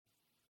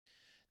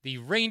The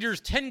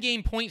Rangers'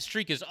 10-game point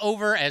streak is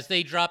over as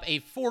they drop a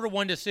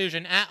 4-1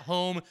 decision at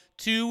home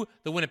to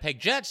the Winnipeg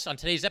Jets. On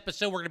today's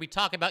episode, we're going to be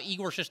talking about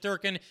Igor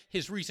Shesterkin,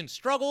 his recent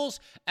struggles,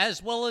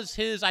 as well as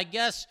his,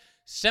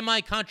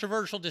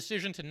 semi-controversial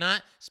decision to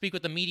not speak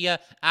with the media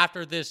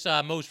after this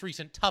most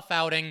recent tough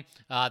outing,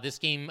 this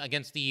game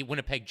against the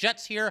Winnipeg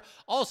Jets here.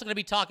 Also going to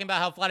be talking about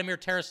how Vladimir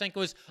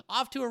Tarasenko is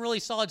off to a really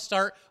solid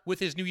start with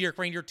his New York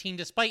Ranger team,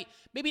 despite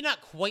maybe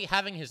not quite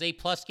having his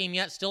A-plus game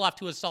yet, still off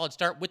to a solid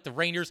start with the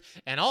Rangers.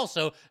 And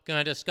also going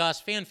to discuss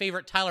fan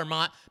favorite Tyler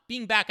Motte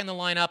being back in the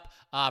lineup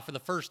for the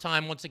first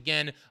time once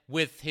again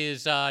with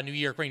his New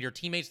York Ranger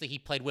teammates that he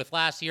played with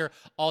last year.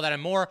 All that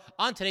and more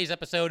on today's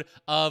episode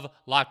of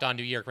Locked On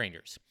New York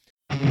Rangers.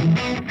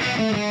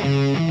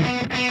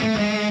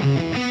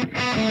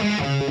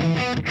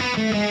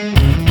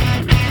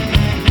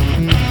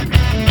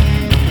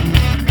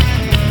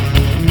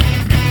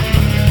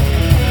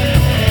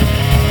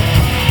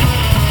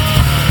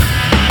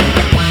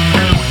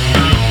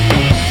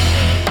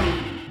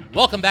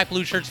 Welcome back,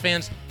 Blue Shirts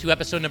fans, to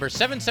episode number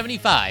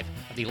 775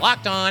 of the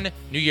Locked On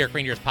New York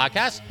Rangers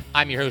podcast.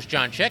 I'm your host,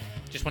 John Chick.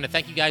 Just want to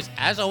thank you guys,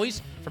 as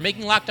always, for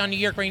making Locked On New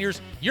York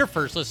Rangers your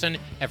first listen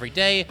every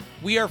day.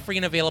 We are free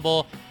and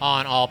available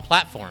on all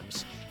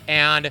platforms.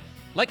 And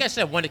like I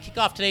said, I wanted to kick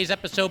off today's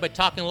episode by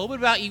talking a little bit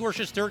about Igor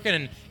Shesterkin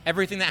and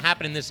everything that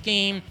happened in this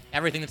game,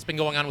 everything that's been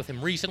going on with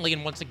him recently,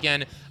 and once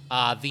again,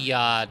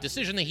 the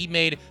decision that he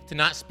made to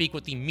not speak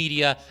with the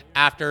media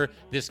after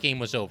this game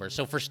was over.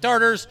 So for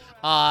starters,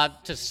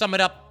 to sum it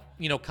up,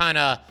 kind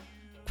of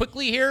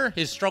quickly here,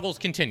 his struggles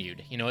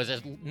continued.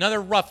 It's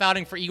another rough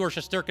outing for Igor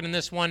Shesterkin in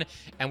this one,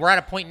 and we're at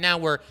a point now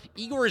where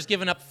Igor has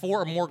given up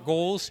 4 or more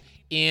goals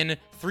in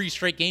 3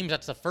 straight games.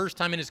 That's the first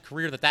time in his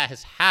career that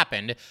has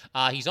happened.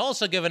 He's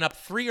also given up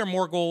 3 or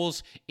more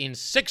goals in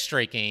 6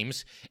 straight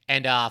games,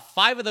 and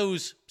 5 of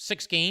those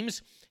 6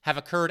 games have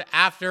occurred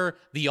after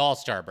the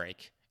All-Star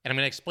break. And I'm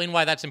going to explain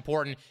why that's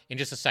important in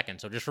just a second,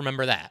 so just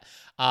remember that.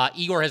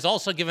 Igor has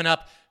also given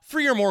up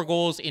 3 or more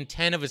goals in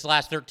 10 of his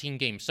last 13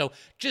 games. So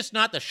just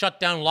not the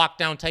shutdown,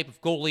 lockdown type of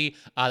goalie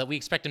that we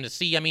expect him to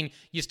see. I mean,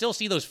 you still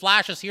see those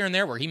flashes here and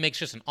there where he makes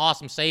just an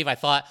awesome save. I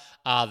thought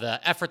the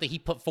effort that he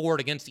put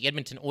forward against the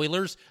Edmonton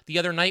Oilers the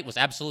other night was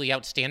absolutely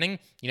outstanding.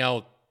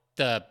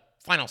 The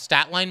final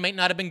stat line might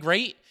not have been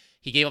great.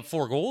 He gave up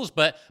 4 goals,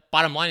 but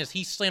bottom line is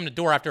he slammed the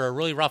door after a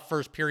really rough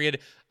first period,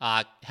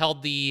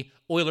 held the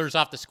Oilers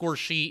off the score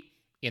sheet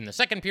in the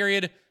second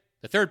period,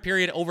 the third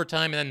period,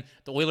 overtime, and then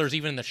the Oilers,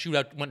 even in the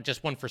shootout, went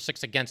just 1 for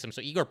 6 against him.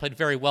 So Igor played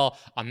very well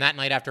on that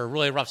night after a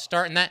really rough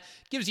start, and that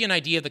gives you an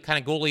idea of the kind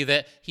of goalie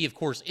that he, of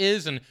course,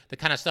 is and the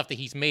kind of stuff that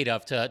he's made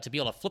of to be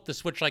able to flip the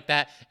switch like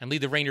that and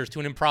lead the Rangers to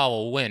an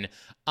improbable win.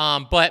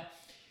 But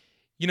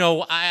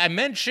I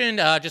mentioned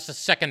just a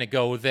second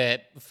ago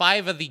that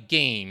 5 of the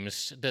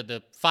games,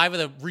 the 5 of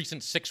the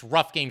recent 6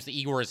 rough games that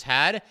Igor has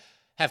had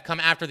have come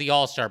after the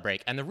All-Star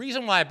break. And the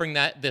reason why I bring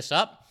this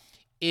up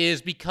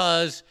is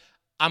because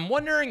I'm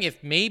wondering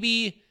if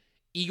maybe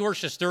Igor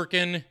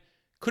Shesterkin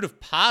could have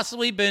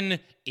possibly been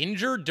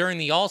injured during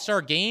the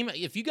All-Star game.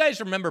 If you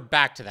guys remember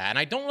back to that, and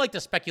I don't like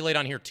to speculate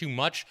on here too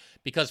much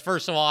because,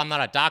 first of all, I'm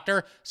not a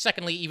doctor.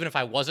 Secondly, even if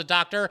I was a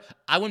doctor,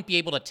 I wouldn't be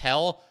able to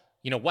tell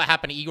what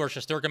happened to Igor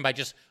Shesterkin by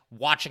just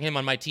watching him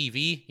on my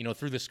TV,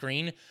 through the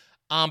screen.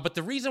 But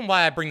the reason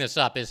why I bring this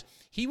up is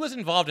he was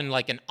involved in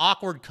an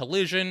awkward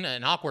collision,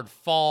 an awkward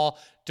fall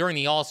during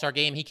the All-Star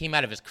game. He came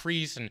out of his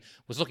crease and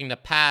was looking to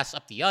pass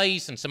up the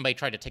ice, and somebody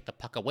tried to take the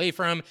puck away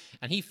from him,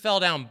 and he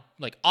fell down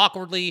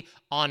awkwardly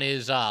on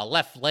his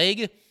left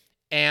leg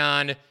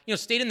and,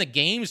 stayed in the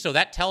game. So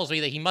that tells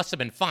me that he must have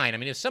been fine. I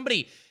mean, if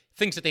somebody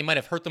thinks that they might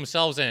have hurt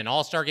themselves in an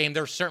All-Star game,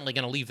 they're certainly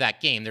going to leave that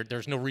game.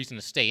 There's no reason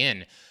to stay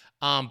in.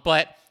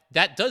 But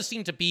that does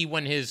seem to be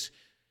when his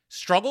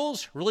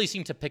struggles really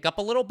seem to pick up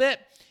a little bit.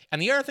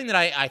 And the other thing that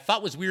I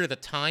thought was weird at the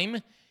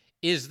time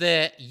is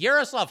that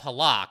Yaroslav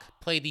Halak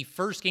played the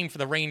first game for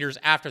the Rangers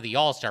after the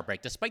All-Star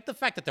break, despite the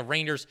fact that the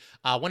Rangers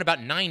went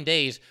about 9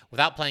 days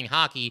without playing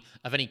hockey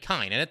of any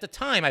kind. And at the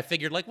time, I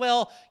figured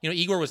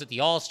Igor was at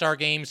the All-Star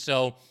game,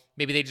 so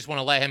maybe they just want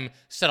to let him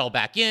settle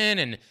back in,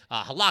 and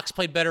Halak's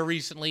played better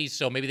recently,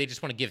 so maybe they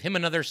just want to give him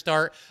another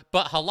start.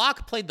 But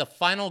Halak played the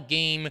final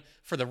game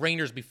for the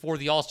Rangers before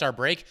the All-Star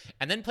break,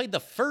 and then played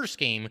the first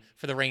game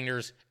for the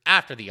Rangers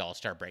after the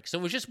All-Star break. So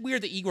it was just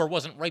weird that Igor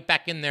wasn't right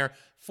back in there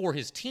for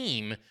his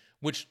team,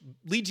 which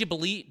leads you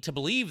to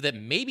believe that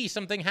maybe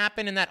something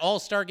happened in that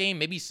All-Star game,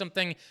 maybe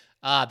something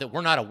that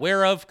we're not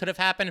aware of could have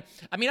happened.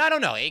 I mean, I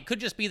don't know. It could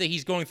just be that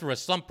he's going through a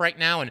slump right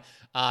now, and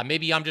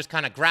maybe I'm just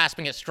kind of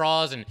grasping at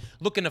straws and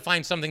looking to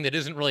find something that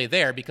isn't really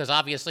there, because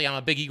obviously I'm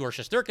a big Igor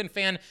Shesterkin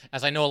fan,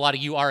 as I know a lot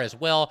of you are as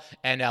well,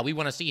 and we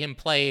want to see him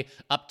play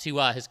up to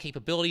his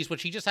capabilities,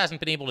 which he just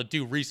hasn't been able to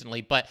do recently.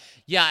 But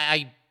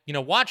yeah,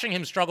 watching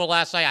him struggle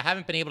last night, I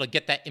haven't been able to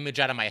get that image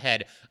out of my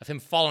head of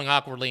him falling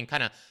awkwardly and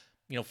kind of,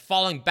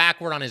 falling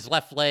backward on his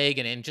left leg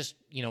and just,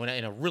 in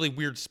a really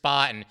weird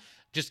spot. And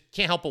just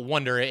can't help but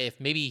wonder if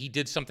maybe he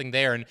did something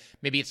there, and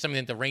maybe it's something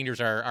that the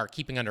Rangers are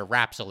keeping under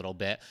wraps a little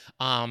bit.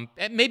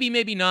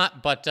 Maybe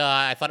not, but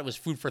I thought it was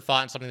food for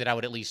thought and something that I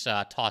would at least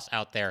toss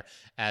out there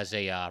as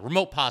a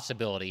remote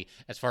possibility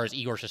as far as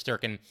Igor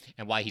Shesterkin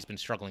and why he's been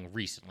struggling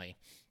recently.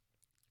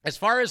 As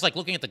far as like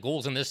looking at the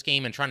goals in this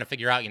game and trying to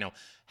figure out,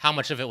 how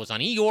much of it was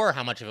on Igor,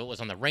 how much of it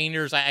was on the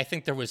Rangers, I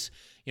think there was,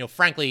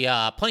 frankly,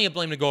 plenty of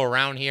blame to go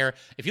around here.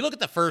 If you look at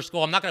the first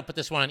goal, I'm not going to put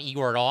this one on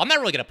Igor at all. I'm not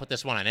really going to put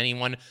this one on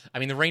anyone. I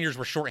mean, the Rangers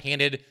were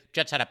shorthanded.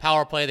 Jets had a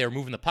power play. They were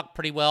moving the puck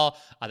pretty well.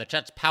 The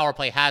Jets' power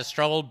play has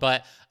struggled,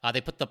 but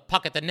they put the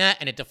puck at the net,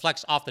 and it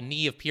deflects off the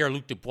knee of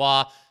Pierre-Luc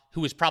Dubois,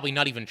 who is probably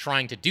not even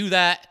trying to do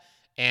that,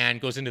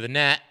 and goes into the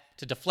net.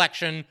 It's a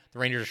deflection. The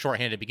Rangers are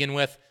shorthanded to begin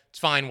with. It's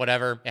fine,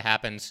 whatever. It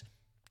happens.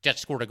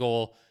 Jets scored a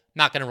goal.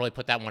 Not going to really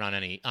put that one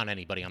on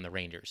anybody on the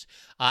Rangers.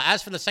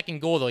 As for the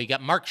second goal, though, you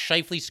got Mark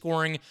Scheifele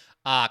scoring.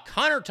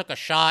 Connor took a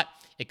shot.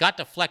 It got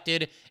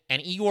deflected,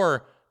 and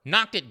Igor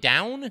knocked it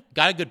down,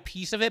 got a good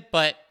piece of it,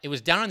 but it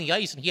was down on the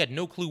ice, and he had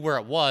no clue where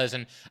it was.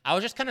 And I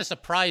was just kind of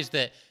surprised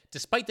that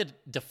despite the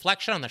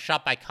deflection on the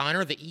shot by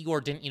Connor, that Igor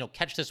didn't,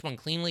 catch this one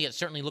cleanly. It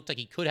certainly looked like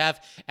he could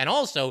have. And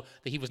also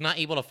that he was not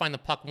able to find the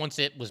puck once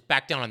it was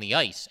back down on the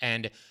ice.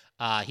 And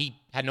he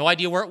had no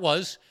idea where it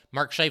was.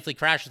 Mark Scheifele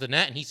crashes the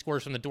net, and he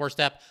scores from the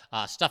doorstep,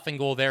 stuffing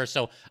goal there.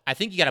 So I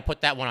think you got to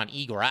put that one on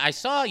Igor. I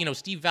saw,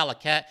 Steve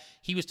Valiquette,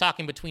 he was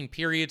talking between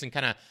periods and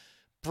kind of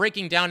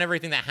breaking down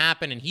everything that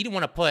happened, and he didn't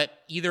want to put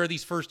either of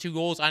these first two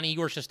goals on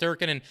Igor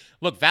Shesterkin. And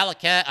look,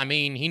 Valiquette, I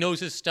mean, he knows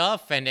his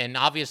stuff, and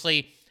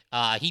obviously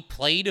he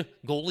played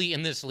goalie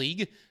in this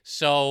league.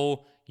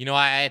 So,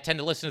 I tend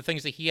to listen to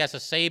things that he has to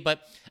say,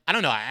 but I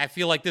don't know. I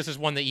feel like this is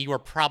one that Igor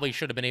probably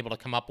should have been able to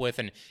come up with,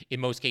 and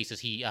in most cases,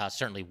 he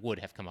certainly would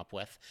have come up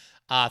with.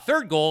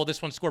 Third goal,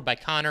 this one scored by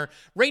Connor.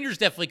 Rangers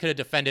definitely could have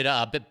defended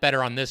a bit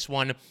better on this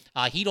one.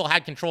 Hedl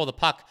had control of the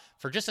puck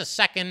for just a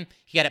second.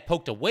 He had it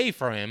poked away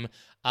from him.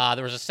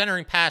 There was a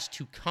centering pass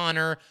to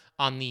Connor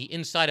on the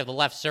inside of the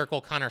left circle.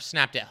 Connor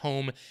snapped it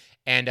home.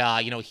 And,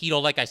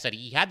 Hedl, like I said,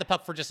 he had the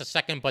puck for just a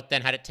second, but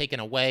then had it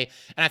taken away.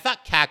 And I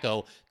thought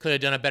Kakko could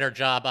have done a better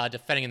job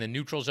defending in the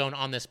neutral zone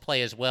on this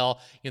play as well.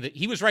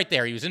 He was right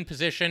there. He was in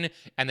position,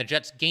 and the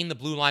Jets gained the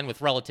blue line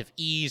with relative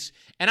ease.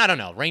 And I don't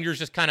know, Rangers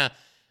just kind of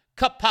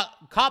caught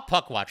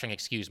puck watching,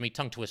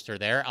 tongue twister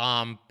there,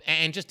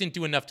 and just didn't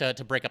do enough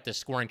to break up this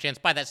scoring chance.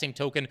 By that same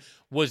token,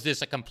 was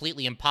this a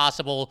completely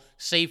impossible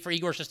save for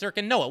Igor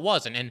Shesterkin? No, it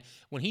wasn't. And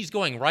when he's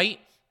going right,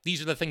 these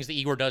are the things that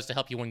Igor does to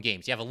help you win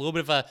games. You have a little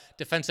bit of a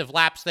defensive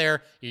lapse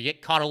there. You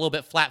get caught a little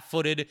bit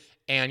flat-footed,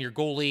 and your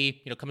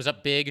goalie, comes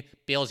up big,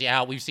 bails you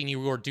out. We've seen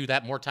Igor do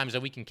that more times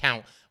than we can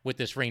count with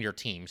this Ranger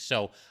team.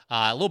 So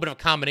a little bit of a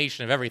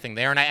combination of everything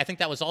there. And I think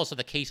that was also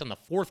the case on the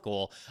fourth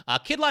goal.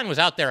 Kidline was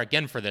out there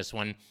again for this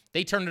one.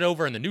 They turned it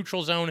over in the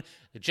neutral zone.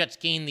 The Jets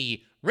gained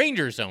the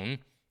Ranger zone.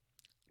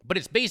 But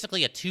it's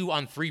basically a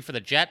 2-on-3 for the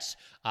Jets.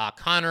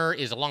 Connor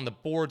is along the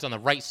boards on the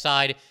right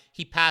side.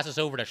 He passes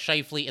over to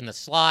Scheifele in the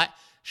slot.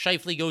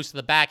 Scheifele goes to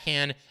the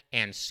backhand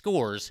and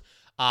scores.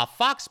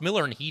 Fox,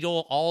 Miller, and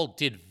Hedl all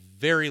did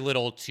very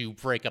little to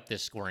break up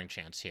this scoring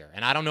chance here.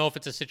 And I don't know if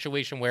it's a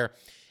situation where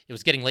it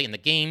was getting late in the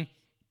game.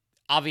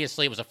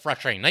 Obviously, it was a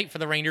frustrating night for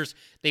the Rangers.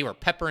 They were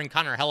peppering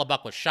Connor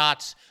Hellebuyck with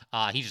shots.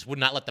 He just would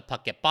not let the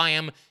puck get by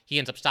him. He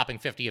ends up stopping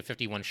 50 of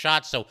 51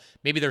 shots, so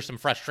maybe there's some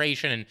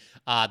frustration.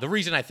 And the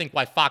reason I think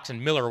why Fox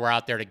and Miller were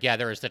out there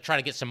together is to try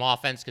to get some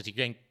offense because you're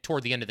getting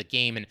toward the end of the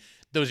game, and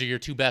those are your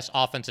two best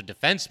offensive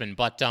defensemen.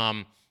 But,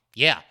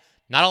 yeah,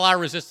 not a lot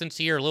of resistance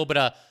here, a little bit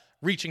of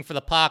reaching for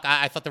the puck.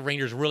 I thought the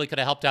Rangers really could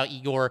have helped out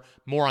Igor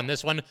more on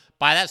this one.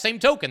 By that same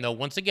token, though,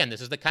 once again,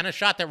 this is the kind of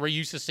shot that we're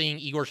used to seeing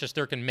Igor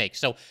Shesterkin make.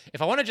 So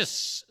if I want to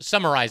just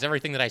summarize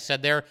everything that I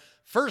said there,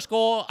 first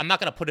goal, I'm not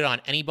going to put it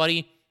on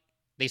anybody.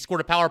 They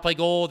scored a power play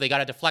goal. They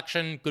got a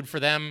deflection. Good for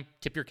them.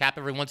 Tip your cap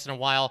every once in a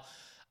while.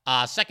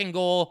 Second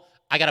goal,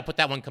 I got to put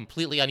that one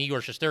completely on Igor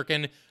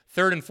Shesterkin.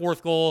 Third and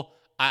fourth goal,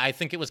 I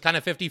think it was kind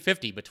of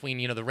 50-50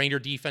 between, the Ranger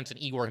defense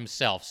and Igor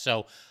himself.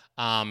 So,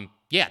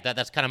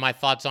 that's kind of my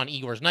thoughts on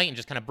Igor's night and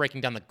just kind of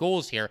breaking down the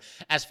goals here.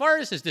 As far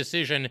as his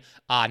decision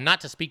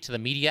not to speak to the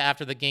media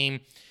after the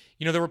game,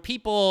 there were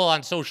people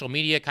on social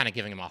media kind of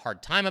giving him a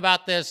hard time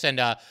about this. And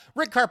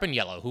Rick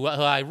Carpiniello, who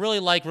I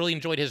really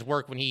enjoyed his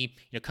work when he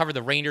covered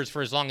the Rangers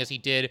for as long as he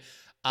did.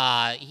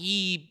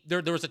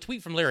 There was a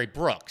tweet from Larry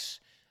Brooks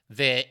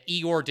that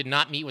Igor did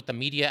not meet with the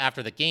media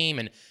after the game.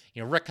 And,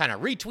 Rick kind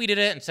of retweeted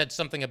it and said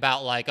something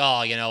about like,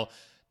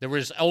 there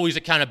was always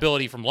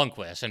accountability from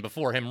Lundqvist and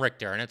before him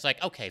Richter. And it's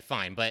like, okay,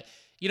 fine. But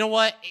you know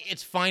what?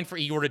 It's fine for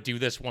Igor to do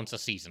this once a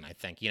season, I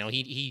think.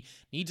 He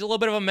needs a little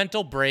bit of a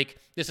mental break.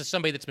 This is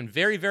somebody that's been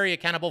very, very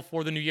accountable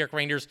for the New York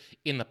Rangers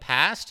in the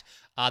past.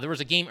 There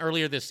was a game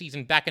earlier this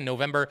season back in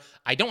November.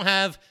 I don't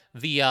have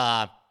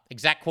the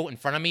exact quote in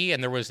front of me,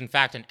 and there was, in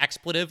fact, an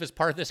expletive as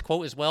part of this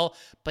quote as well.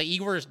 But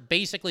Igor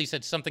basically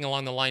said something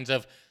along the lines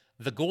of,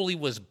 the goalie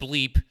was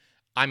bleep,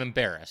 I'm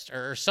embarrassed,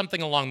 or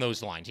something along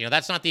those lines.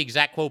 That's not the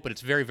exact quote, but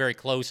it's very, very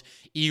close.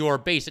 Igor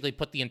basically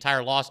put the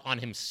entire loss on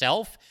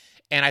himself.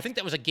 And I think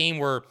that was a game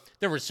where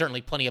there was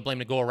certainly plenty of blame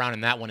to go around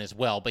in that one as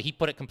well, but he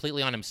put it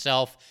completely on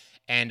himself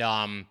and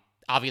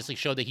obviously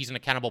showed that he's an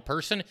accountable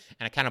person,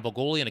 an accountable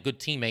goalie, and a good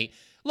teammate.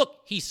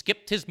 Look, he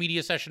skipped his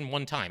media session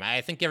one time.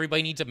 I think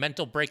everybody needs a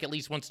mental break at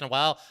least once in a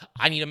while.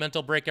 I need a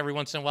mental break every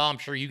once in a while. I'm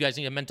sure you guys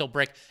need a mental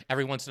break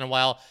every once in a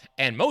while.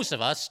 And most of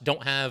us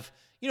don't have,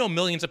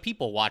 millions of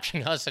people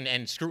watching us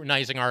and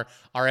scrutinizing our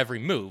every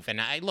move.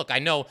 And I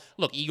know,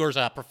 Igor's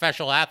a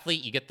professional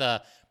athlete. You get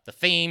the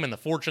fame and the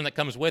fortune that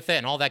comes with it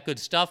and all that good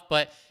stuff.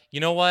 But you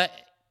know what?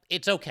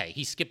 It's okay.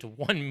 He skipped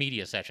one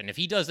media session. If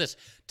he does this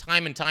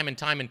time and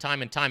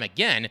time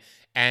again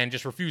and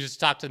just refuses to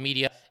talk to the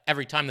media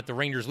every time that the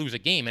Rangers lose a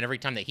game and every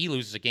time that he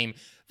loses a game,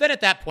 then at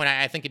that point,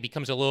 I think it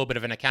becomes a little bit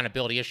of an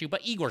accountability issue.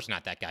 But Igor's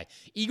not that guy.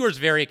 Igor's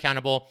very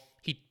accountable.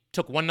 He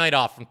took one night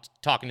off from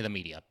talking to the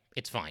media.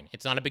 It's fine.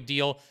 It's not a big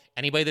deal.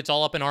 Anybody that's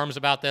all up in arms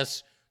about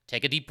this,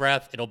 take a deep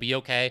breath. It'll be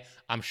okay.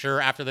 I'm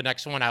sure after the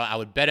next one, I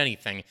would bet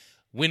anything,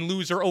 win,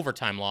 lose, or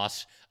overtime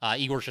loss,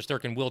 Igor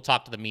Shesterkin will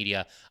talk to the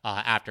media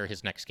after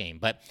his next game.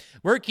 But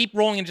we're going to keep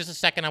rolling in just a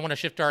second. I want to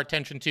shift our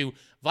attention to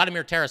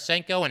Vladimir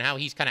Tarasenko and how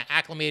he's kind of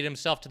acclimated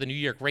himself to the New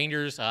York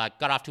Rangers.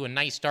 Got off to a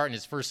nice start in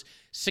his first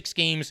 6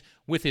 games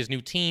with his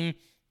new team.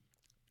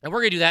 And we're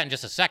going to do that in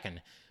just a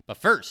second. But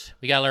first,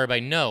 we got to let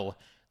everybody know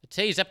that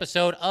today's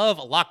episode of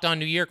Locked On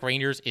New York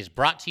Rangers is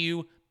brought to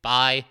you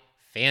by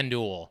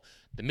FanDuel.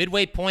 The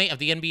midway point of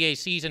the NBA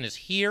season is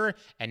here,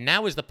 and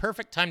now is the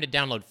perfect time to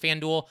download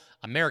FanDuel,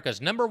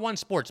 America's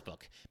 #1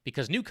 sportsbook,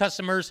 because new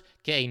customers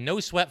get a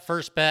no-sweat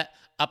first bet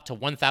up to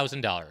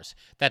 $1,000.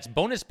 That's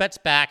bonus bets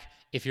back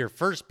if your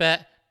first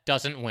bet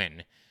doesn't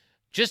win.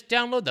 Just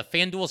download the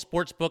FanDuel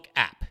Sportsbook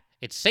app.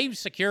 It's safe,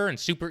 secure, and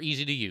super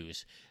easy to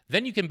use.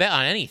 Then you can bet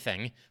on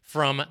anything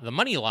from the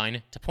money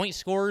line to point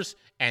scores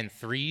and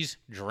threes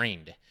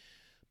drained.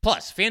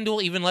 Plus,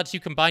 FanDuel even lets you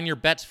combine your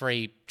bets for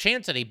a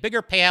chance at a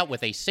bigger payout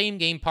with a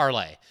same-game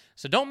parlay.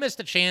 So don't miss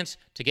the chance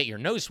to get your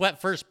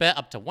no-sweat first bet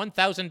up to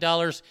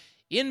 $1,000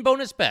 in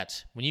bonus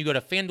bets when you go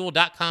to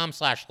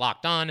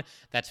FanDuel.com/lockedon.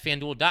 That's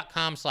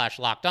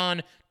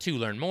FanDuel.com/lockedon to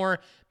learn more.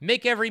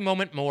 Make every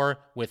moment more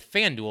with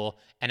FanDuel,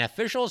 an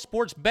official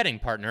sports betting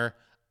partner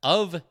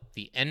of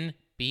the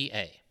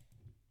NBA.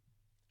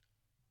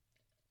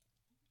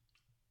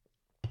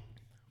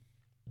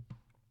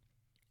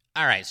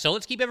 All right, so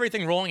let's keep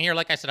everything rolling here.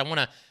 Like I said, I want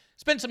to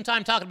spend some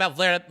time talking about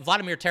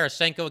Vladimir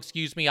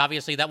Tarasenko.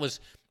 Obviously, that was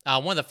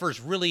one of the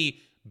first really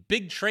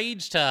big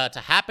trades to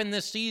happen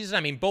this season. I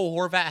mean, Bo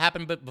Horvat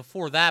happened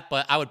before that,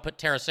 but I would put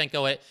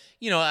Tarasenko at,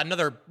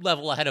 another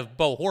level ahead of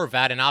Bo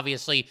Horvat. And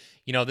obviously,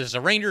 this is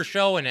a Rangers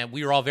show, and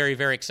we were all very,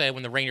 very excited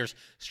when the Rangers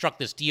struck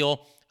this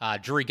deal.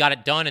 Drury got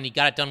it done, and he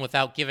got it done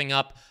without giving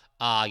up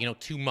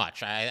too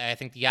much. I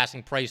think the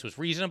asking price was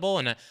reasonable,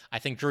 and I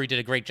think Drury did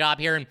a great job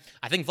here, and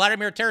I think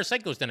Vladimir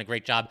Tarasenko's done a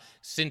great job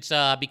since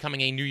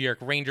becoming a New York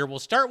Ranger. We'll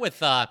start with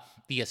the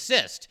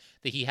assist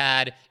that he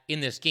had in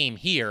this game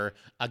here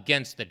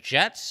against the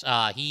Jets.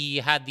 He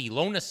had the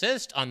lone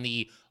assist on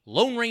the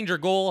Lone Ranger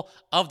goal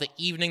of the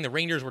evening. The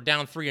Rangers were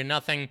down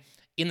 3-0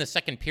 in the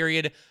second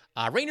period.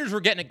 Rangers were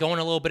getting it going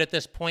a little bit at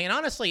this point, and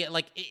honestly,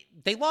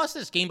 they lost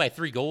this game by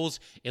 3 goals.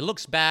 It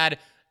looks bad.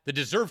 The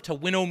deserve to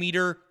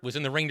win-o-meter was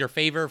in the Ranger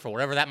favor for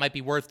whatever that might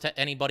be worth to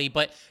anybody.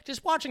 But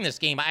just watching this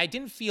game, I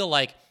didn't feel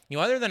like,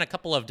 other than a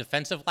couple of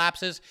defensive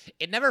lapses,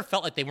 it never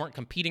felt like they weren't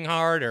competing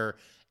hard or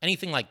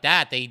anything like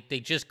that. They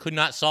just could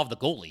not solve the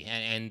goalie,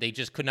 and they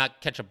just could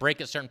not catch a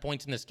break at certain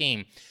points in this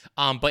game.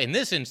 But in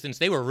this instance,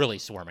 they were really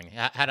swarming.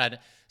 Had a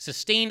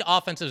sustained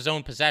offensive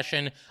zone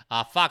possession.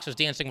 Fox was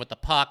dancing with the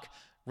puck.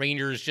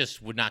 Rangers just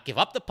would not give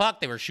up the puck.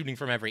 They were shooting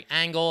from every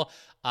angle.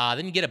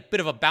 Then you get a bit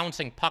of a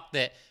bouncing puck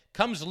that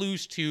comes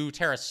loose to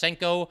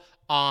Tarasenko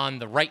on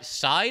the right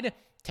side.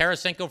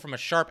 Tarasenko from a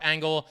sharp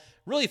angle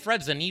really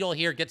threads the needle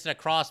here, gets it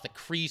across the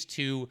crease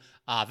to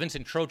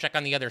Vincent Trocheck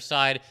on the other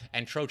side,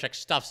 and Trocheck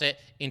stuffs it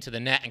into the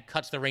net and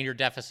cuts the Ranger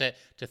deficit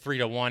to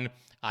 3-1.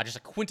 Just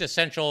a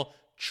quintessential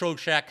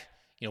Trocheck,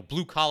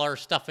 blue-collar,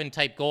 stuff-in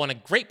type goal, and a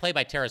great play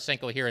by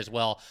Tarasenko here as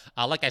well.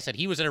 Like I said,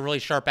 he was at a really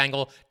sharp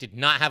angle, did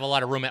not have a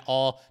lot of room at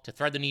all to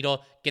thread the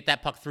needle, get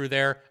that puck through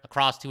there,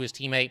 across to his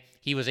teammate.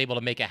 He was able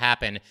to make it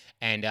happen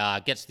and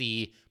gets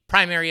the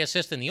primary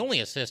assist and the only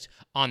assist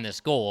on this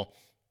goal.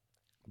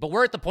 But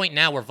we're at the point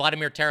now where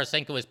Vladimir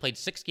Tarasenko has played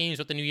 6 games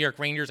with the New York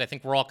Rangers. I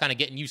think we're all kind of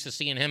getting used to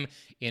seeing him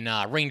in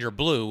Ranger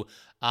blue.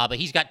 But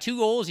he's got 2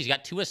 goals. He's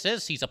got 2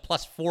 assists. He's a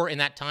 +4 in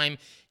that time.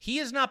 He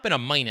has not been a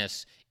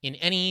minus in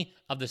any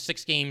of the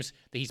 6 games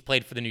that he's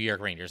played for the New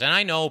York Rangers. And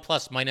I know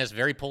plus-minus,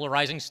 very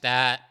polarizing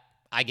stat.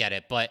 I get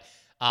it. But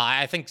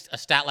I think a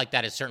stat like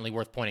that is certainly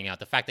worth pointing out.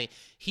 The fact that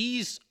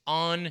he's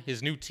on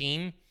his new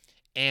team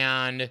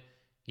and,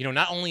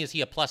 not only is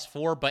he a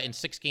 +4, but in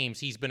 6 games,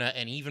 he's been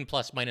an even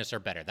plus-minus or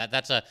better.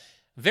 That's a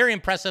very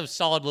impressive,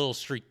 solid little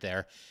streak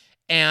there.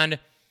 And,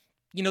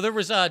 there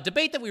was a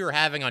debate that we were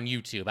having on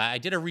YouTube. I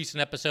did a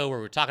recent episode where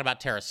we were talking about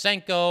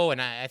Tarasenko,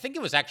 and I think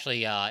it was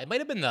actually, it might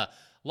have been the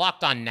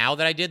Locked On Now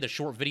that I did, the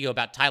short video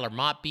about Tyler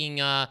Mott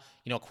being,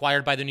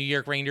 acquired by the New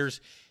York Rangers.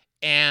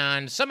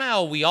 And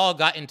somehow we all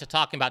got into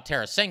talking about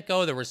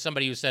Tarasenko. There was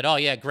somebody who said, oh,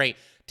 yeah, great.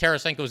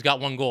 Tarasenko's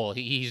got 1 goal.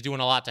 He's doing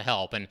a lot to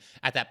help. And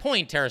at that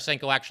point,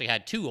 Tarasenko actually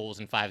had 2 goals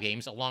in 5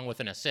 games, along with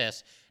an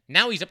assist.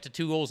 Now he's up to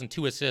 2 goals and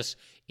 2 assists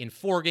in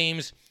 4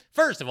 games.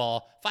 First of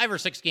all, 5 or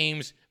 6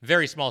 games,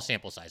 very small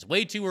sample size.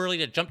 Way too early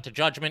to jump to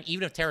judgment,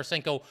 even if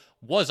Tarasenko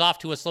was off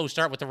to a slow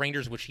start with the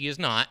Rangers, which he is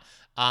not.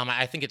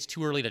 I think it's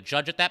too early to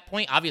judge at that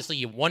point. Obviously,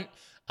 you want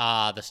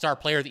the star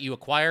player that you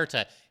acquire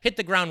to hit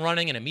the ground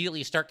running and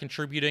immediately start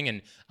contributing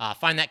and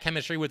find that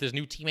chemistry with his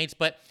new teammates.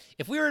 But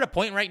if we were at a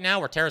point right now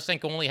where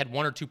Tarasenko only had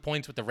 1 or 2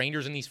 points with the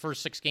Rangers in these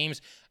first 6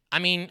 games, I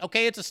mean,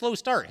 okay, it's a slow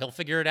start. He'll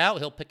figure it out.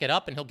 He'll pick it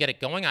up and he'll get it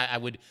going. I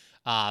would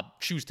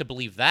choose to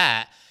believe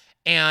that.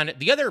 And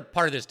the other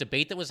part of this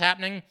debate that was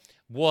happening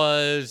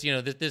was,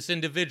 this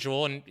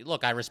individual, and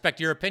look, I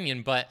respect your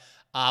opinion, but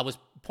was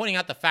pointing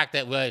out the fact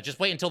that just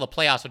wait until the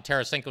playoffs when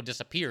Tarasenko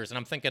disappears. And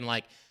I'm thinking,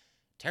 like,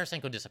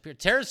 Tarasenko disappeared.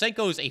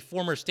 Tarasenko is a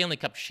former Stanley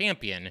Cup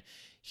champion.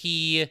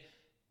 He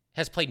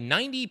has played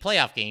 90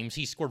 playoff games.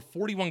 He scored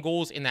 41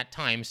 goals in that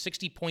time,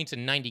 60 points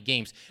in 90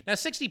 games. Now,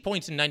 60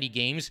 points in 90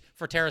 games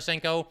for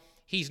Tarasenko,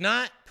 he's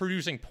not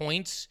producing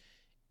points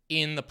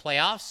in the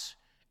playoffs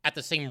at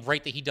the same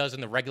rate that he does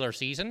in the regular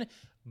season,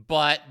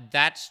 but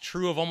that's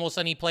true of almost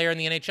any player in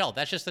the NHL.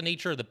 That's just the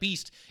nature of the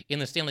beast in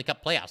the Stanley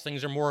Cup playoffs.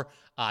 Things are more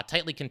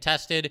tightly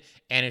contested,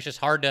 and it's just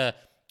hard to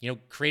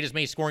create as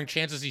many scoring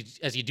chances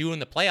as you do in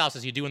the playoffs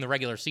as you do in the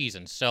regular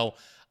season. So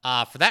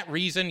for that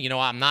reason,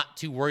 I'm not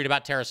too worried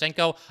about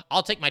Tarasenko.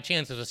 I'll take my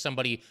chances with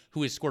somebody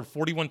who has scored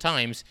 41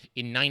 times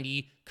in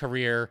 90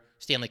 career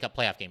Stanley Cup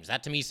playoff games.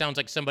 That to me sounds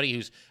like somebody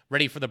who's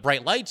ready for the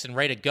bright lights and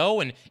ready to go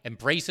and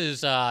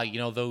embraces,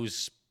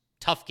 those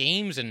tough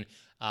games and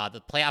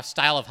the playoff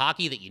style of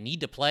hockey that you need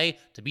to play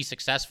to be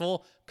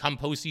successful come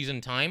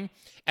postseason time.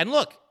 And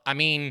look, I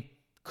mean,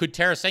 could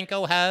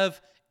Tarasenko have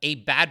a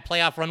bad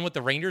playoff run with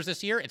the Rangers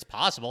this year? It's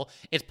possible.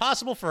 It's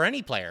possible for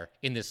any player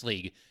in this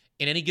league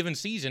in any given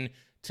season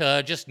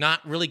to just not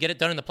really get it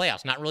done in the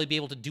playoffs, not really be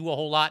able to do a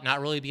whole lot, not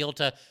really be able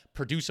to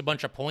produce a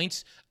bunch of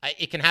points.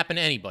 It can happen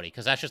to anybody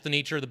because that's just the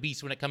nature of the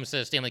beast when it comes to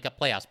the Stanley Cup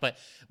playoffs. But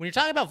when you're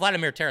talking about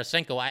Vladimir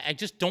Tarasenko, I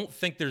just don't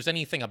think there's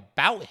anything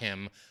about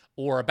him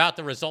or about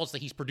the results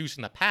that he's produced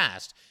in the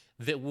past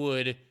that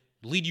would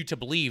lead you to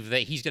believe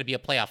that he's going to be a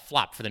playoff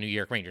flop for the New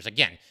York Rangers.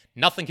 Again,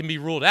 nothing can be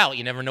ruled out.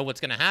 You never know what's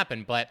going to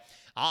happen, but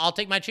I'll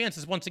take my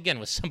chances once again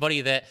with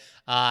somebody that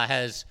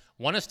has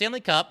won a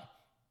Stanley Cup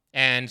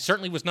and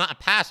certainly was not a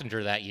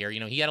passenger that year.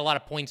 He had a lot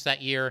of points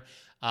that year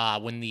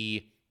when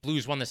the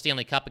Blues won the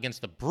Stanley Cup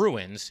against the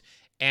Bruins,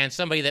 and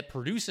somebody that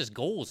produces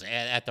goals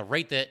at the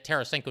rate that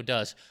Tarasenko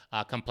does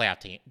come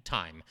playoff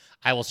time.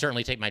 I will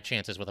certainly take my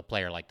chances with a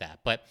player like that.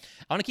 But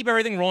I want to keep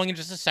everything rolling in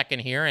just a second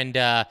here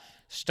and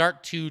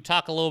start to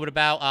talk a little bit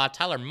about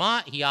Tyler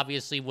Motte. He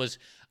obviously was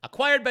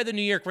acquired by the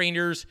New York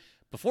Rangers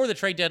before the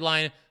trade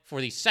deadline for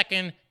the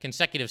 2nd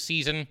consecutive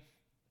season.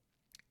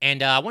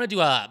 And I want to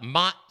do a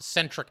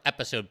Motte-centric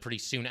episode pretty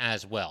soon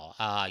as well.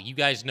 You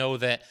guys know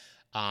that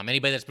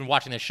anybody that's been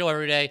watching this show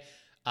every day,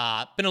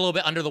 been a little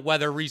bit under the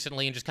weather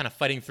recently and just kind of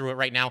fighting through it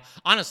right now.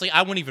 Honestly,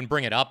 I wouldn't even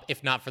bring it up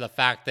if not for the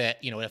fact that,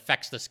 it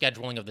affects the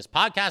scheduling of this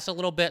podcast a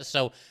little bit.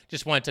 So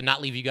just wanted to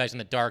not leave you guys in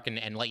the dark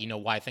and let you know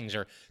why things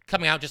are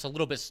coming out just a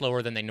little bit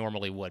slower than they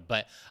normally would.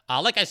 But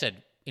like I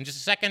said, in just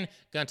a second,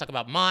 going to talk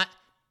about Motte,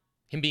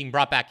 him being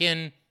brought back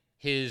in,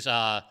 his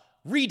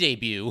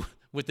re-debut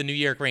with the New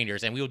York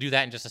Rangers, and we will do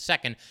that in just a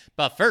second.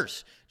 But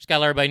first, just got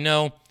to let everybody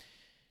know,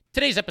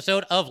 today's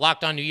episode of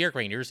Locked On New York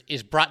Rangers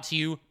is brought to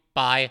you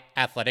by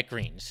Athletic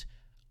Greens.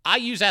 I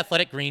use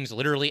Athletic Greens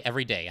literally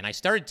every day, and I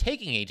started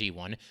taking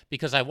AG1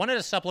 because I wanted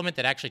a supplement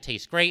that actually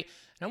tastes great,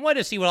 and I wanted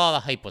to see what all the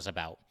hype was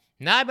about.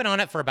 Now I've been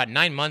on it for about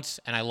 9 months,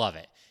 and I love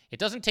it. It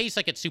doesn't taste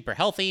like it's super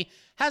healthy,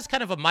 has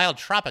kind of a mild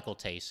tropical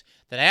taste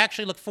that I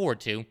actually look forward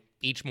to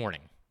each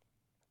morning.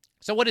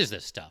 So what is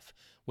this stuff?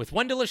 With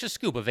one delicious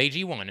scoop of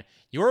AG1,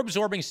 you're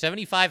absorbing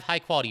 75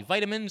 high-quality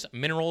vitamins,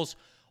 minerals,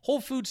 whole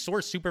food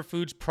source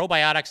superfoods,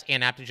 probiotics,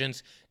 and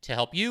adaptogens to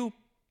help you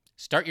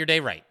start your day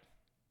right.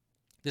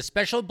 This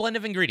special blend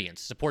of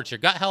ingredients supports your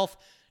gut health,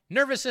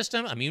 nervous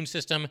system, immune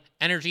system,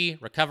 energy,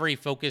 recovery,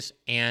 focus,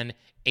 and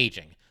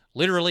aging.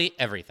 Literally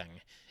everything.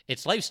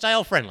 It's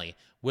lifestyle friendly,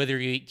 whether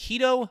you eat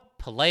keto,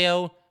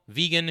 paleo,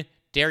 vegan,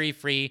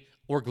 dairy-free,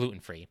 or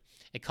gluten-free.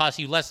 It costs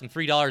you less than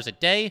 $3 a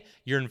day,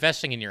 you're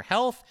investing in your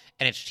health,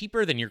 and it's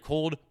cheaper than your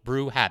cold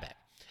brew habit.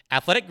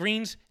 Athletic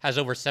Greens has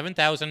over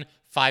 7,000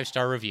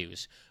 5-star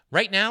reviews.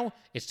 Right now,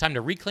 it's time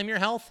to reclaim your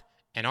health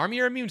and arm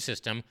your immune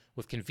system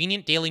with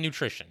convenient daily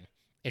nutrition.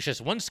 It's just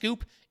one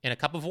scoop in a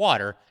cup of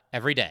water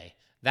every day.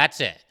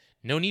 That's it.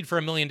 No need for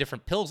a million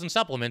different pills and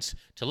supplements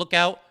to look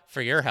out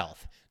for your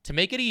health. To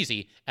make it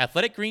easy,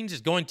 Athletic Greens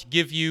is going to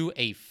give you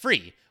a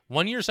free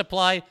 1-year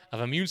supply of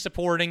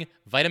immune-supporting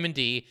vitamin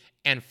D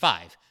and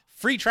 5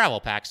 free travel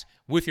packs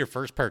with your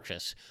first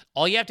purchase.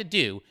 All you have to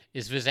do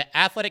is visit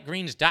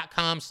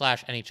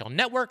athleticgreens.com/NHL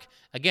Network.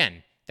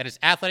 Again, that is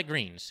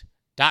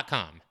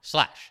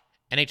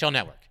athleticgreens.com/NHL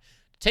Network.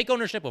 Take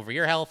ownership over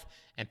your health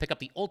and pick up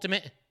the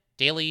ultimate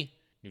daily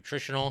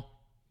nutritional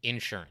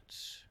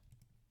Insurance.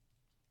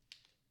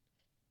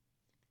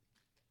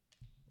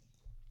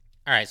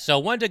 All right, so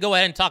I wanted to go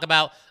ahead and talk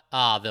about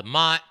the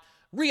Mott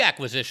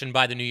reacquisition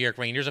by the New York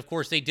Rangers. Of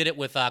course, they did it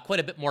with quite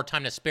a bit more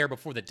time to spare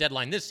before the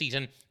deadline this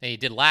season than they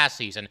did last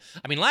season.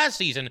 I mean, last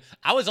season,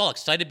 I was all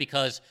excited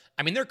because,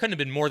 I mean, there couldn't have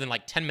been more than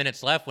like 10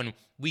 minutes left when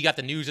we got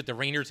the news that the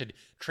Rangers had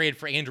traded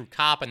for Andrew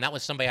Kopp, and that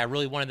was somebody I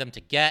really wanted them to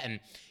get. And,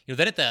 you know,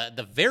 then at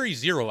the very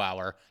 0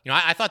 hour, you know,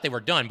 I thought they were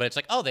done, but it's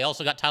like, oh, they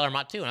also got Tyler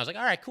Mott too. And I was like,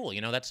 all right, cool.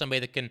 You know, that's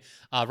somebody that can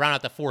round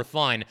out the fourth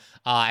line.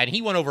 And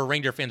he won over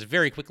Ranger fans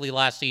very quickly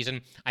last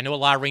season. I know a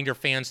lot of Ranger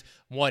fans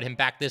wanted him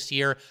back this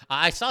year.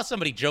 I saw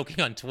somebody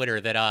joking on Twitter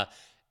that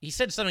he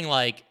said something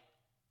like,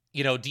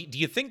 you know, do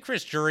you think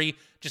Chris Drury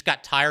just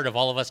got tired of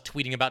all of us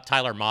tweeting about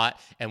Tyler Mott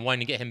and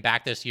wanting to get him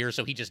back this year,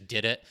 so he just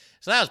did it?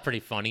 So that was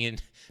pretty funny,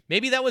 and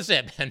maybe that was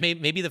it, man.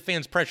 Maybe the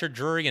fans pressured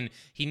Drury, and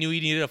he knew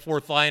he needed a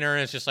fourth liner,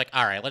 and it's just like,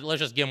 all right,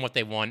 let's just give him what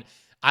they want.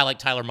 I like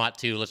Tyler Mott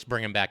too. Let's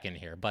bring him back in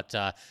here. But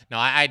no,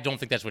 I don't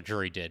think that's what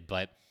Drury did,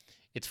 but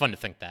it's fun to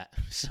think that.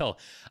 So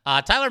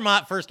Tyler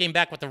Mott first game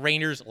back with the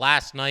Rangers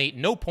last night.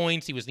 No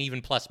points. He was an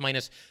even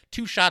plus-minus.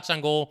 2 shots on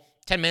goal.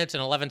 10 minutes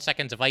and 11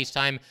 seconds of ice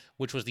time,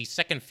 which was the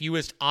second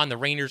fewest on the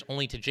Rangers,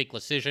 only to Jake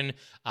Leschyshyn.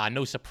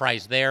 No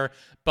surprise there.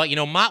 But, you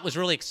know, Mott was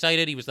really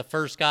excited. He was the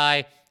first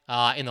guy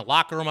in the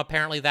locker room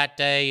apparently that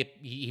day.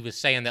 He was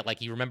saying that, like,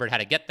 he remembered how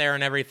to get there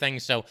and everything,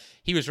 so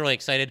he was really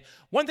excited.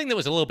 One thing that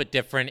was a little bit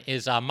different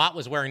is Mott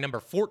was wearing number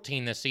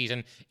 14 this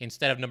season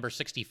instead of number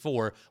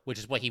 64, which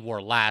is what he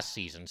wore last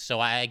season. So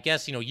I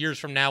guess, you know, years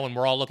from now when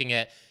we're all looking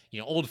at, you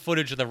know, old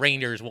footage of the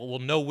Rangers, we'll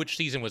know which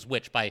season was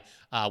which by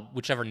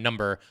whichever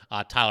number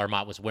Tyler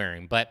Mott was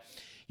wearing. But,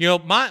 you know,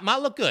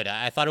 Mott looked good.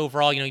 I thought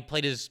overall, you know, he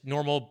played his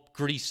normal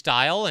gritty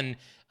style and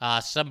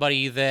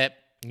somebody that,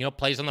 you know,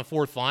 plays on the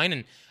fourth line.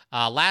 And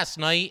last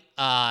night,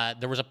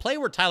 there was a play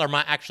where Tyler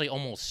Mott actually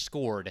almost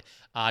scored.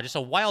 Just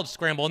a wild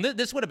scramble. And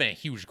this would have been a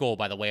huge goal,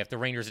 by the way, if the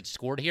Rangers had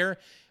scored here,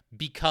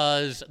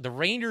 because the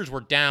Rangers were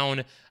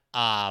down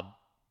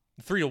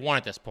 3-1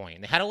 at this point.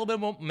 They had a little bit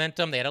of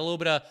momentum. They had a little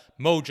bit of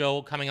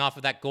mojo coming off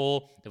of that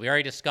goal that we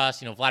already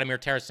discussed. You know, Vladimir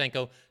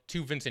Tarasenko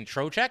to Vincent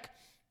Trocheck.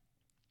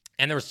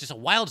 And there was just a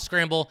wild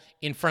scramble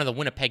in front of the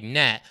Winnipeg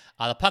net.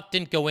 The puck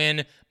didn't go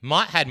in.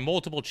 Mott had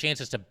multiple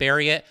chances to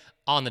bury it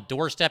on the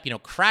doorstep. You know,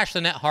 crashed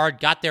the net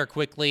hard, got there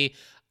quickly.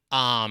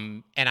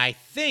 And I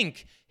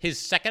think his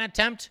second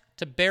attempt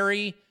to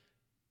bury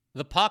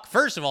the puck,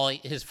 first of all,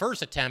 his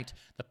first attempt,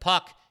 the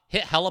puck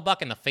hit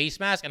Hellebuck in the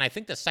face mask, and I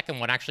think the second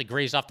one actually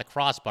grazed off the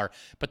crossbar.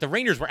 But the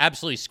Rangers were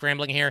absolutely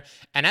scrambling here,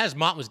 and as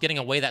Mott was getting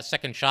away that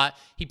second shot,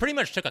 he pretty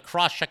much took a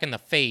cross-check in the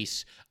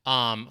face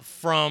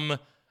from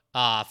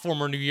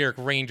former New York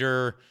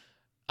Ranger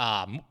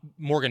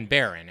Morgan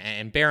Barron.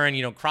 And Barron,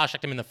 you know,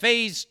 cross-checked him in the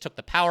face, took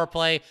the power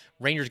play.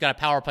 Rangers got a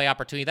power play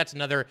opportunity. That's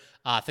another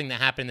thing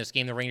that happened in this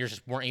game. The Rangers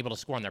just weren't able to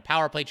score on their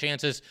power play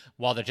chances,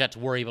 while the Jets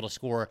were able to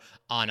score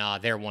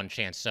on their one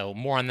chance. So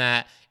more on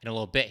that in a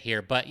little bit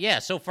here. But yeah,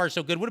 so far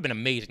so good. Would have been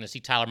amazing to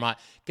see Tyler Mott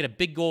get a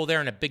big goal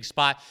there in a big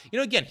spot. You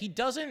know, again, he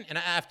doesn't, and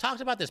I've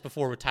talked about this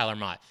before with Tyler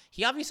Mott,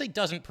 he obviously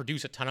doesn't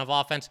produce a ton of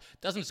offense,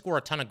 doesn't score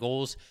a ton of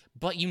goals,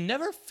 but you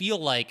never feel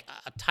like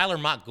a Tyler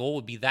Mott goal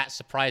would be that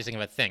surprising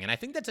of a thing. And I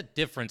think that's a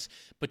difference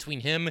between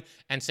him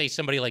and, say,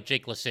 somebody like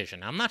Jake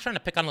Leschyshyn. I'm not trying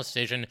to pick on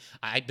Leschyshyn.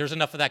 There's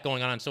enough of that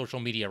going on social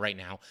media right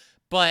now.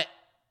 But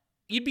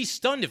you'd be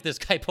stunned if this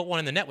guy put one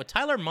in the net. With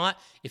Tyler Mott,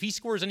 if he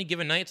scores any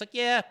given night, it's like,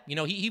 yeah, you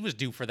know, he was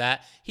due for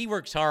that. He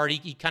works hard.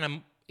 He kind of,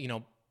 you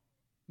know,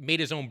 made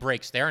his own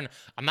breaks there. And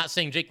I'm not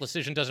saying Jake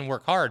Leschyshyn doesn't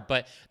work hard,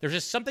 but there's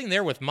just something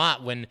there with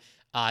Mott when,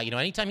 you know,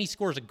 anytime he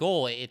scores a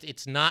goal,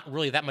 it's not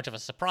really that much of a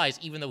surprise,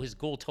 even though his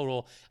goal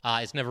total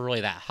is never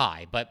really that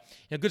high. But,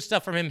 you know, good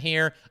stuff from him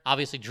here.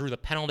 Obviously drew the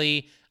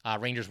penalty.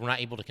 Rangers were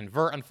not able to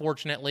convert,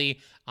 unfortunately.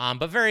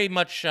 But very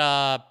much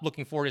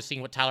looking forward to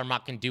seeing what Tyler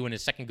Mott can do in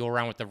his second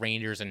go-around with the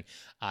Rangers. And,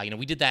 you know,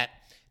 we did that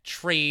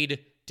trade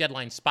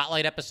deadline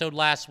spotlight episode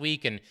last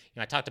week, and, you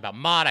know, I talked about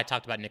Mott, I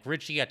talked about Nick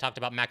Ritchie, I talked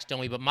about Max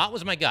Domi, but Mott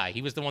was my guy.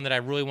 He was the one that I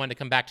really wanted to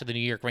come back to the New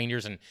York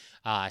Rangers, and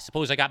I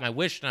suppose I got my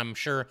wish, and I'm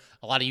sure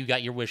a lot of you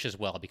got your wish as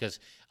well, because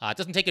it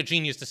doesn't take a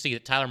genius to see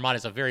that Tyler Mott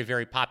is a very,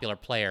 very popular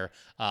player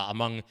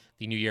among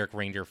the New York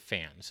Ranger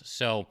fans.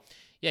 So,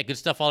 yeah, good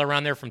stuff all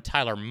around there from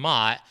Tyler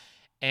Mott.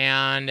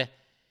 And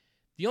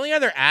the only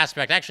other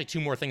aspect, actually 2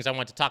 more things I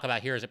want to talk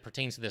about here as it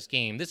pertains to this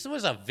game. This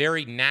was a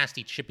very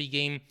nasty, chippy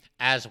game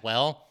as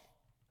well.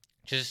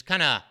 Just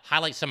kind of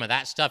highlight some of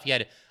that stuff. You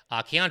had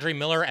Keandre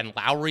Miller and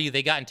Lowry.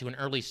 They got into an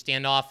early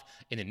standoff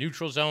in the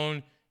neutral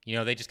zone. You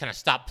know, they just kind of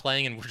stopped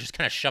playing and were just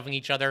kind of shoving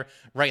each other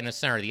right in the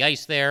center of the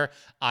ice there.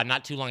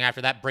 Not too long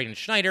after that, Braden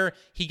Schneider,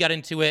 he got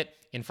into it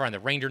in front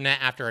of the Ranger net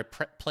after a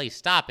play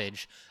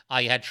stoppage.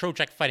 You had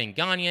Trocheck fighting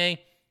Gagner.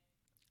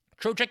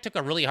 Trocheck took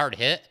a really hard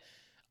hit.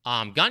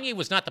 Gagner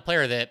was not the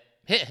player that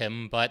hit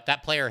him, but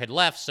that player had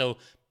left, so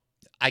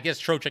I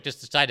guess Trocheck just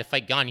decided to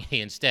fight Gagner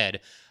instead.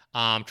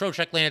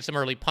 Trocheck landed some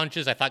early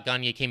punches. I thought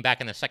Gagner came back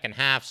in the second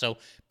half, so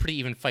pretty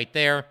even fight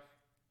there.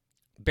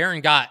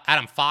 Barron got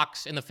Adam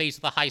Fox in the face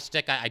of the high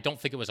stick. I don't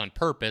think it was on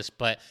purpose,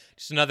 but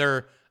just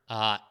another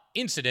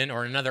incident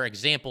or another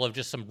example of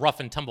just some rough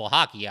and tumble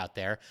hockey out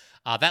there.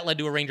 That led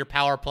to a Ranger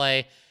power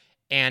play.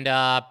 And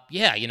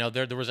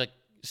there was a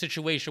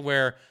situation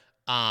where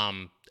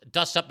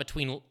dust up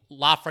between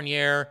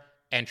Lafreniere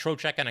and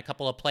Trocheck and a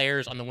couple of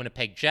players on the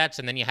Winnipeg Jets,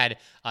 and then you had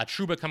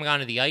Trouba coming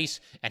onto the ice,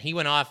 and he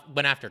went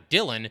after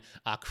Dillon,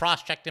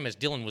 cross-checked him as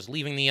Dillon was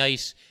leaving the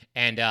ice,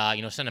 and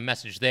sent a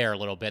message there a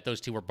little bit. Those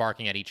two were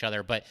barking at each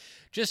other, but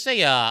just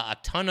a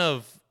ton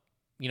of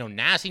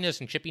nastiness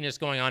and chippiness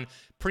going on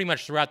pretty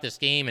much throughout this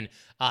game, and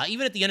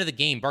even at the end of the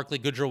game, Barclay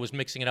Goodrow was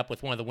mixing it up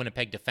with one of the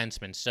Winnipeg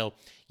defensemen. So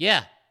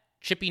yeah,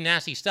 chippy,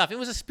 nasty stuff. It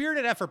was a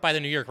spirited effort by the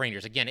New York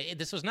Rangers. Again,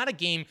 this was not a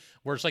game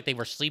where it's like they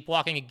were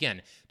sleepwalking.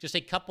 Again, just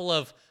a couple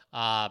of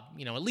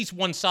at least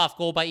one soft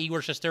goal by Igor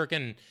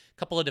Shesterkin, a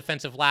couple of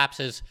defensive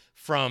lapses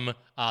from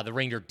the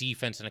Ranger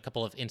defense in a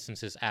couple of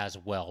instances as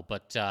well.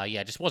 But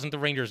it just wasn't the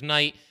Rangers'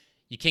 night.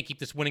 You can't keep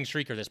this winning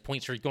streak or this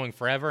point streak going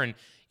forever, and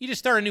you just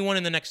start a new one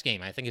in the next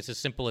game. I think it's as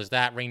simple as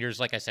that. Rangers,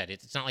 like I said,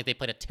 it's not like they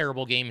played a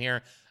terrible game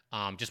here.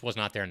 Just was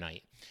not their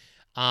night.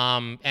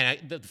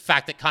 The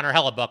fact that Connor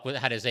Hellebuyck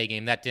had his A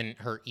game, that didn't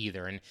hurt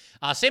either. And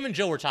Sam and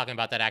Joe were talking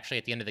about that actually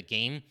at the end of the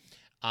game,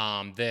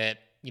 that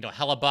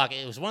Hellebuyck,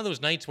 it was one of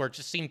those nights where it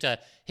just seemed to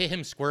hit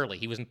him squarely.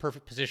 He was in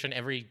perfect position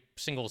every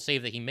single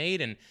save that he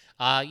made. And,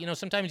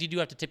 sometimes you do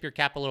have to tip your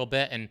cap a little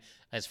bit. And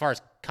as far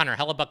as Connor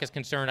Hellebuyck is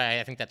concerned,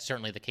 I think that's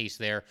certainly the case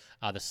there.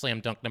 The slam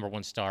dunk number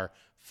 1 star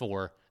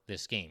for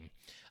this game.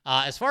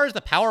 As far as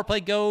the power play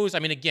goes,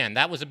 again,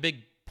 that was a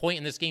big point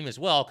in this game as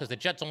well, because the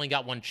Jets only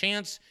got one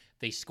chance.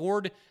 They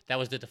scored. That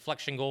was the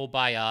deflection goal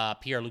by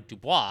Pierre-Luc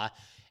Dubois.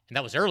 And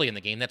that was early in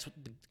the game. That's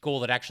the goal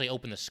that actually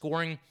opened the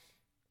scoring.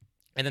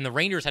 And then the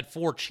Rangers had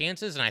 4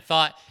 chances, and I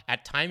thought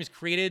at times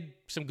created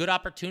some good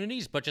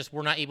opportunities, but just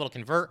were not able to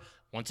convert.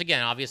 Once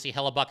again, obviously,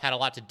 Hellebuyck had a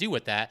lot to do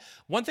with that.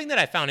 One thing that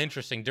I found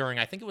interesting during,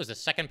 I think it was the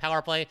second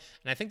power play,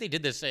 and I think they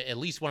did this at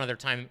least one other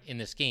time in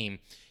this game,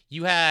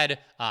 you had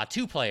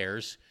 2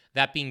 players,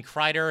 that being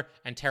Kreider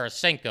and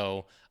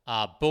Tarasenko,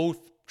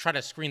 both try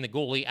to screen the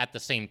goalie at the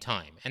same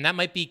time. And that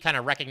might be kind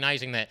of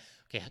recognizing that,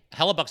 okay,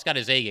 Hellebuck's got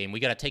his A game. We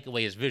got to take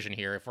away his vision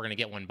here if we're going to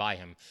get one by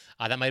him.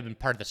 That might have been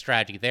part of the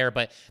strategy there,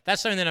 but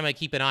that's something that I'm going to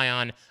keep an eye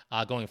on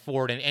going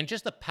forward. And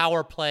just the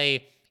power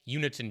play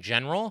units in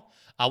general.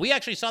 We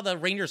actually saw the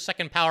Rangers'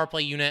 second power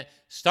play unit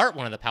start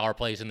one of the power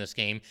plays in this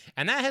game,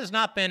 and that has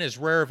not been as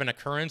rare of an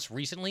occurrence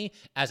recently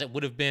as it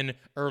would have been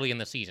early in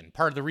the season.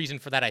 Part of the reason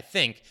for that, I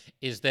think,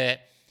 is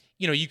that,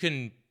 you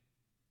can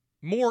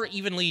more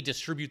evenly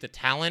distribute the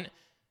talent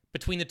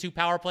between the 2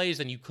 power plays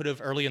than you could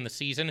have early in the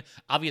season.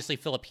 Obviously,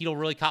 Filipino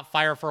really caught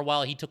fire for a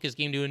while. He took his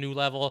game to a new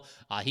level.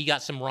 He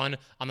got some run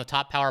on the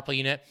top power play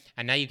unit,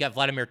 and now you've got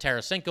Vladimir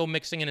Tarasenko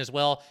mixing in as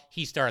well.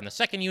 He started in the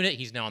second unit.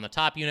 He's now on the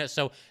top unit,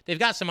 so they've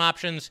got some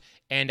options,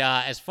 and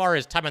as far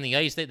as time on the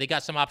ice, they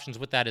got some options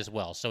with that as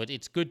well. So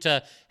it's good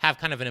to have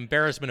kind of an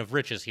embarrassment of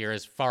riches here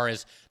as far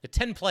as the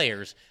 10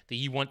 players that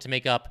you want to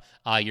make up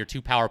your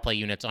 2 power play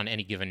units on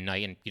any given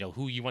night, and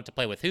who you want to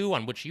play with who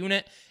on which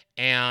unit,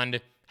 and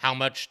how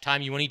much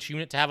time you want each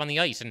unit to have on the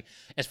ice. And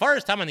as far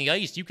as time on the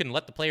ice, you can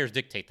let the players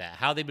dictate that.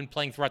 How they've been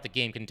playing throughout the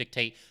game can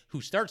dictate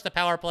who starts the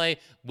power play,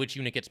 which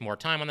unit gets more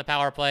time on the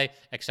power play,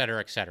 et cetera,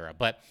 et cetera.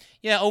 But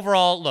yeah,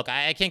 overall, look,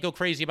 I can't go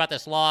crazy about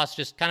this loss.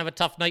 Just kind of a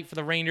tough night for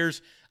the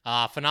Rangers.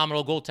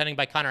 Phenomenal goaltending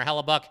by Connor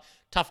Hellebuyck.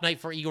 Tough night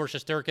for Igor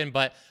Shesterkin,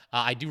 but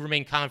I do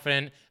remain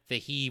confident that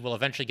he will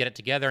eventually get it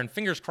together. And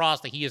fingers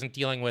crossed that he isn't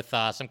dealing with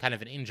some kind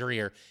of an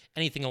injury or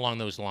anything along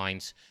those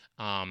lines.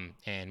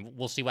 And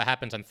we'll see what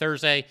happens on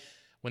Thursday,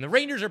 when the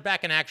Rangers are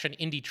back in action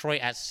in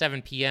Detroit at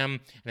 7 p.m.,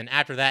 and then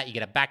after that, you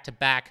get a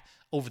back-to-back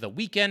over the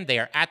weekend. They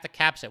are at the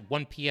Caps at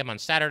 1 p.m. on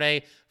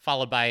Saturday,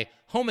 followed by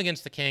home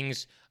against the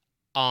Kings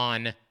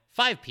on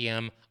 5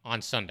 p.m.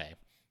 on Sunday.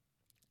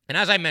 And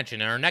as I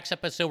mentioned, in our next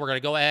episode, we're going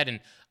to go ahead and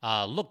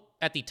look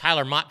at the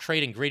Tyler Mott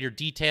trade in greater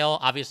detail.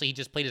 Obviously, he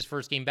just played his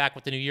first game back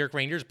with the New York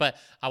Rangers, but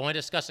I want to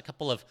discuss a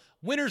couple of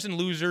winners and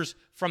losers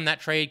from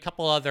that trade, a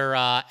couple other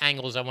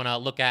angles I want to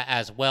look at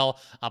as well.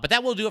 But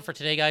that will do it for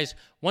today, guys.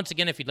 Once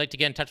again, if you'd like to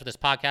get in touch with this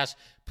podcast,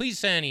 please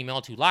send an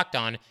email to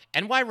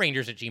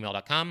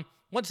lockedonnyrangers@gmail.com.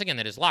 Once again,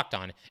 that is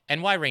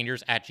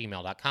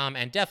lockedonnyrangers@gmail.com.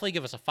 And definitely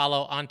give us a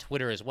follow on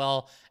Twitter as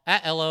well,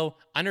 at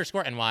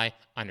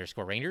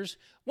 @LO_NY_Rangers.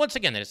 Once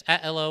again, that is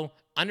at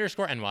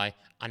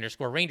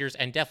 @LO_NY_Rangers.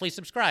 And definitely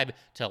subscribe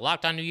to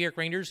Locked On New York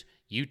Rangers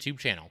YouTube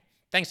channel.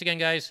 Thanks again,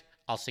 guys.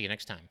 I'll see you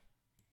next time.